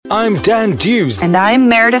I'm Dan Dews. And I'm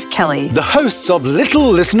Meredith Kelly, the hosts of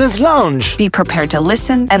Little Listeners Lounge. Be prepared to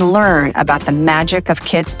listen and learn about the magic of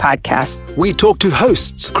kids' podcasts. We talk to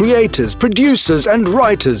hosts, creators, producers, and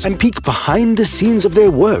writers and peek behind the scenes of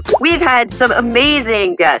their work. We've had some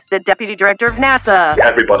amazing guests. The Deputy Director of NASA.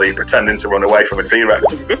 Everybody pretending to run away from a T-Rex.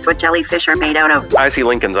 Is this what jellyfish are made out of? I see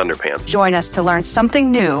Lincoln's underpants. Join us to learn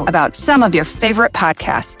something new about some of your favorite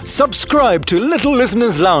podcasts. Subscribe to Little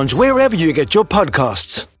Listeners Lounge wherever you get your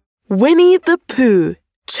podcasts. Winnie the Pooh,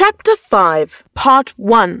 Chapter 5, Part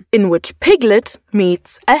 1, in which Piglet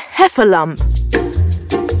meets a heffalump.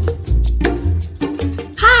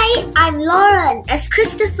 Hi, I'm Lauren as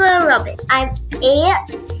Christopher Robin. I'm 8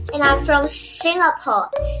 and I'm from Singapore.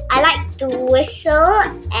 I like to whistle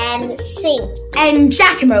and sing. And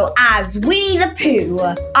Giacomo as Winnie the Pooh.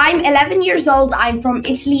 I'm 11 years old, I'm from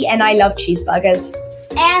Italy and I love cheeseburgers.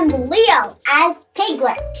 And Leo as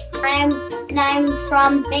Piglet. I'm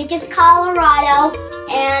from Vegas, Colorado,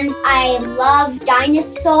 and I love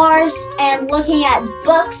dinosaurs and looking at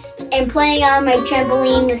books and playing on my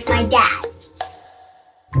trampoline with my dad.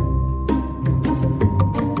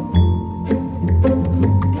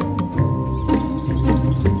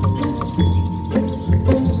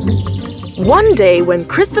 One day when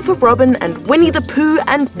Christopher Robin and Winnie the Pooh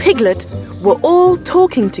and Piglet were all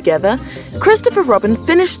talking together, Christopher Robin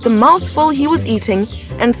finished the mouthful he was eating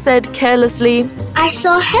and said carelessly, I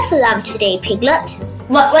saw a heffalump today, Piglet.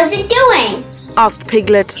 What was it doing? Asked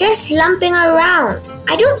Piglet. Just lumping around.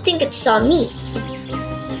 I don't think it saw me.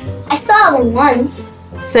 I saw it once,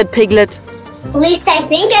 said Piglet. At least I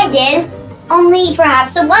think I did. Only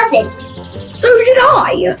perhaps it wasn't. So did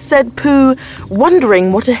I, said Pooh,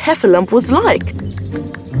 wondering what a heffalump was like.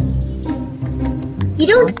 You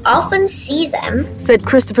don't often see them, said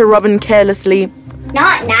Christopher Robin carelessly.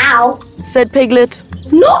 Not now, said Piglet.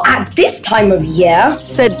 Not at this time of year,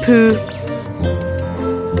 said Pooh.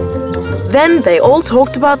 Then they all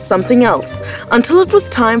talked about something else, until it was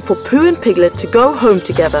time for Pooh and Piglet to go home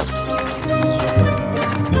together.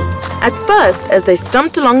 At first, as they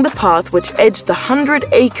stumped along the path which edged the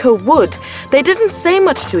 100-acre wood, they didn't say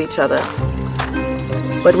much to each other.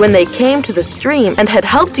 But when they came to the stream and had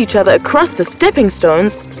helped each other across the stepping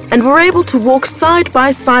stones and were able to walk side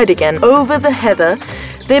by side again over the heather,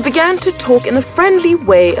 they began to talk in a friendly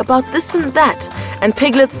way about this and that, and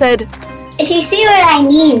Piglet said, If you see what I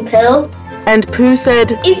mean, Pooh. And Pooh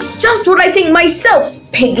said, It's just what I think myself,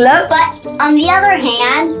 Piglet. But on the other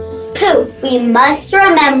hand, Pooh, we must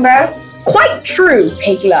remember. Quite true,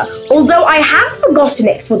 Piglet, although I have forgotten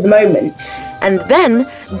it for the moment. And then,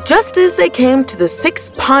 just as they came to the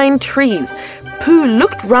 6 pine trees, Pooh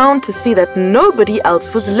looked round to see that nobody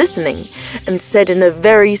else was listening, and said in a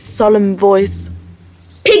very solemn voice,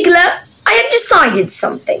 Piglet, I have decided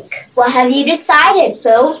something. What have you decided,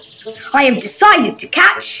 Pooh? I have decided to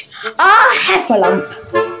catch a heffalump.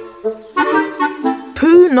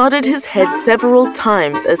 Pooh nodded his head several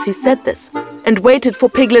times as he said this, and waited for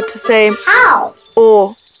Piglet to say, How?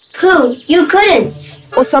 Or, Pooh, you couldn't.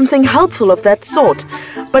 Or something helpful of that sort,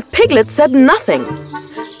 but Piglet said nothing.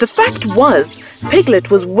 The fact was,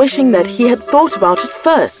 Piglet was wishing that he had thought about it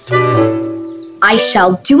first. I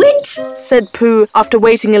shall do it, said Pooh after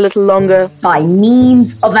waiting a little longer, by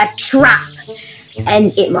means of a trap.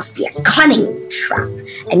 And it must be a cunning trap,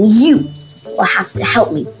 and you will have to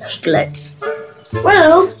help me, Piglet.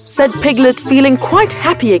 Will, said Piglet, feeling quite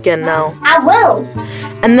happy again now. I will.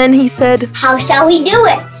 And then he said, How shall we do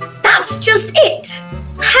it? That's just it.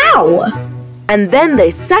 How? And then they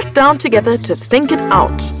sat down together to think it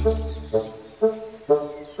out.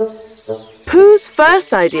 Pooh's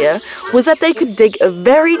first idea was that they could dig a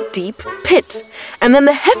very deep pit, and then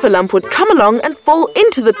the heffalump would come along and fall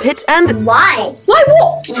into the pit and... Why? Why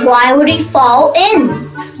what? Why would he fall in?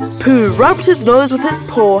 Pooh rubbed his nose with his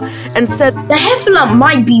paw and said, The heffalump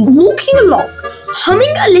might be walking along,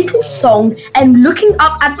 humming a little song and looking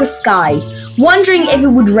up at the sky, wondering if it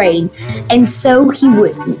would rain, and so he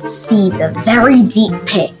wouldn't see the very deep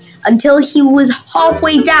pit until he was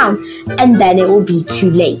halfway down, and then it will be too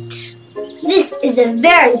late. This is a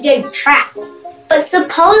very good trap. But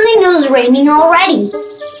supposing it was raining already?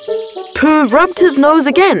 Pooh rubbed his nose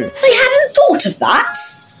again. I hadn't thought of that.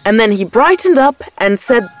 And then he brightened up and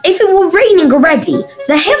said, If it were raining already,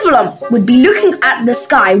 the heffalump would be looking at the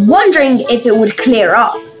sky, wondering if it would clear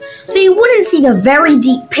up. So he wouldn't see the very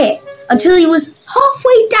deep pit until he was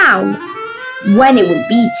halfway down, when it would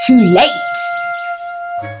be too late.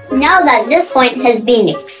 Now that this point has been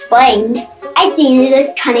explained, I think it is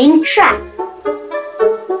a cunning trap.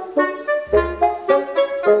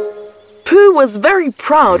 Pooh Pooh was very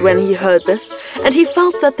proud when he heard this, and he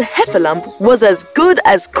felt that the heffalump was as good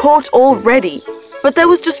as caught already. But there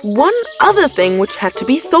was just one other thing which had to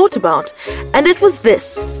be thought about, and it was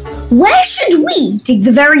this. Where should we dig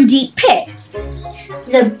the very deep pit?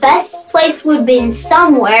 The best place would be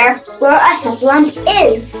somewhere where a heffalump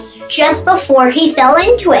is, just before he fell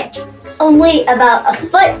into it, only about a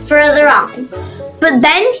foot further on. But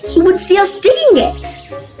then he would see us digging it.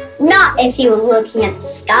 Not if he was looking at the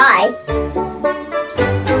sky.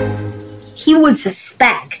 He would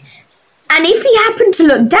suspect. And if he happened to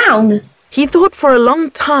look down... He thought for a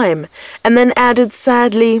long time, and then added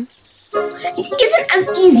sadly, It isn't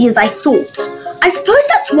as easy as I thought. I suppose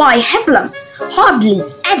that's why heffalumps hardly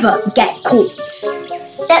ever get caught.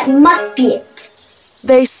 That must be it.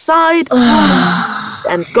 They sighed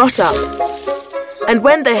and got up. And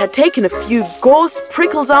when they had taken a few gorse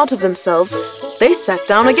prickles out of themselves, they sat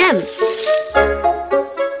down again.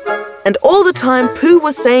 And all the time Pooh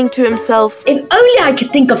was saying to himself, If only I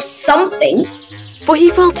could think of something. For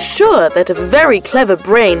he felt sure that a very clever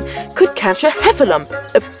brain could catch a heffalump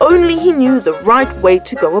if only he knew the right way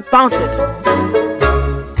to go about it.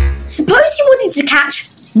 Suppose you wanted to catch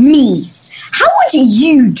me. How would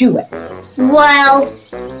you do it? Well,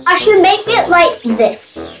 I should make it like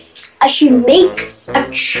this. I should make a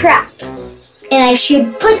trap. And I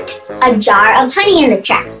should put a jar of honey in the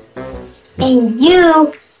trap. And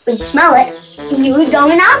you would smell it, and you would go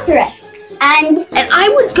in after it. And I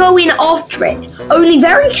would go in after it, only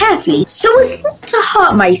very carefully, so as not to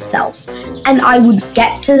hurt myself. And I would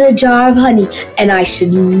get to the jar of honey, and I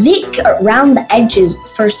should lick around the edges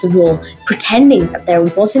first of all, pretending that there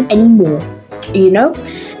wasn't any more, you know?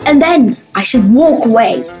 And then I should walk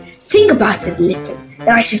away, think about it a little, then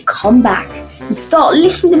I should come back and start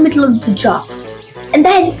licking the middle of the jar. And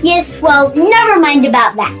then, yes, well, never mind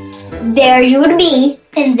about that. There you would be,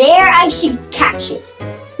 and there I should catch you.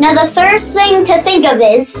 Now the first thing to think of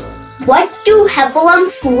is, what do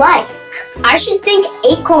heffalumps like? I should think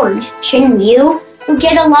acorns, shouldn't you? You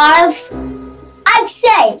get a lot of... I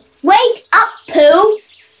say, wake up, Pooh!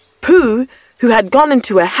 Pooh, who had gone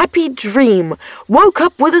into a happy dream, woke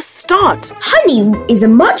up with a start. Honey is a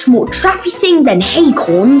much more trappy thing than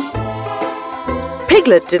acorns.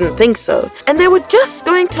 Piglet didn't think so, and they were just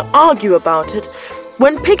going to argue about it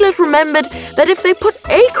when Piglet remembered that if they put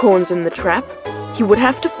acorns in the trap, he would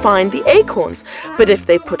have to find the acorns. But if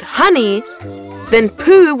they put honey, then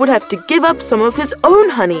Pooh would have to give up some of his own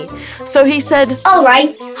honey. So he said, All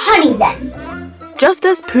right, honey then. Just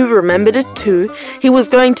as Pooh remembered it too, he was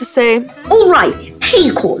going to say, All right,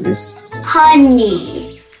 acorns.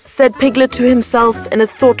 Honey, said Piglet to himself in a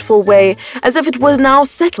thoughtful way, as if it was now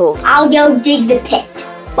settled. I'll go dig the pit,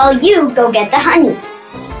 while you go get the honey.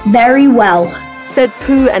 Very well, said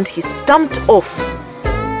Pooh, and he stumped off.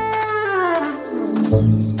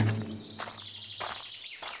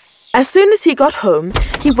 As soon as he got home,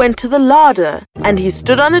 he went to the larder, and he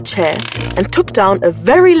stood on a chair and took down a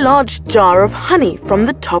very large jar of honey from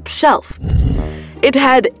the top shelf. It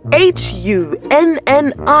had H-U-N-N-I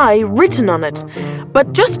written on it,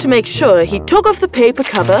 but just to make sure, he took off the paper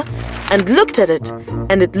cover and looked at it,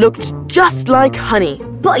 and it looked just like honey.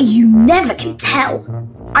 But you never can tell.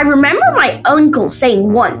 I remember my uncle saying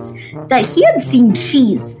once that he had seen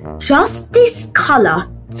cheese just this color.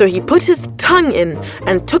 So he put his tongue in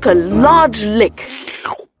and took a large lick.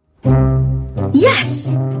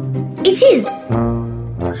 Yes, it is.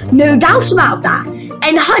 No doubt about that.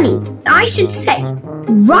 And honey, I should say,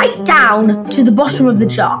 right down to the bottom of the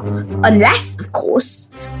jar. Unless, of course,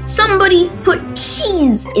 somebody put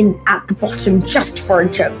cheese in at the bottom just for a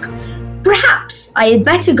joke. Perhaps I had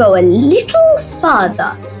better go a little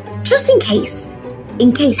further, just in case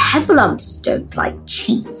heffalumps don't like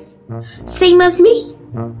cheese. Same as me.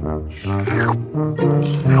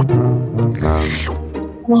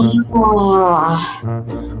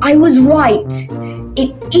 I was right.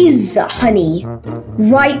 It is honey.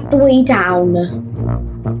 Right the way down.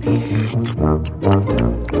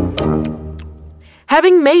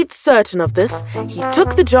 Having made certain of this, he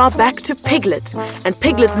took the jar back to Piglet, and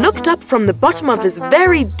Piglet looked up from the bottom of his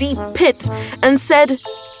very deep pit and said,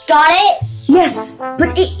 Got it? Yes,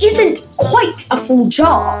 but it isn't quite a full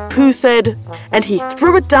jar, Pooh said, and he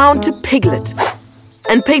threw it down to Piglet.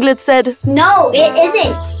 And Piglet said, No, it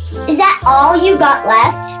isn't. Is that all you got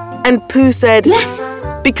left? And Pooh said, Yes,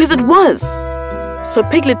 because it was. So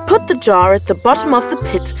Piglet put the jar at the bottom of the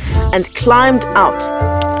pit and climbed out.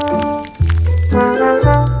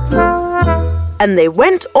 And they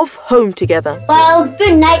went off home together. Well,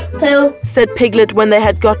 good night, Pooh. Said Piglet when they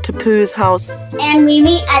had got to Pooh's house. And we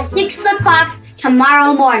meet at 6 o'clock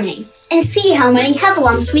tomorrow morning. and see how many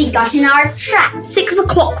heffalumps we got in our trap. 6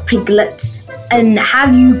 o'clock, Piglet. And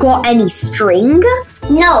have you got any string?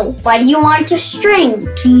 No, why do you want a string?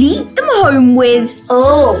 To lead them home with.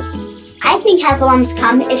 Oh, I think heffalumps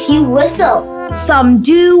come if you whistle. Some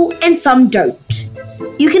do and some don't.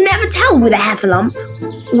 You can never tell with a heffalump.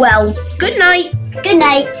 Well, good night. Good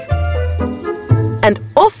night. And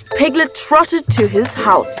off Piglet trotted to his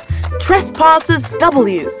house, Trespassers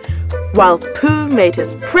W, while Pooh made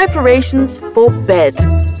his preparations for bed.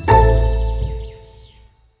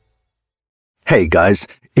 Hey guys,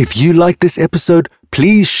 if you like this episode,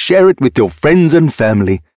 please share it with your friends and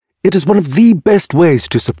family. It is one of the best ways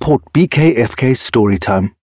to support BKFK Storytime.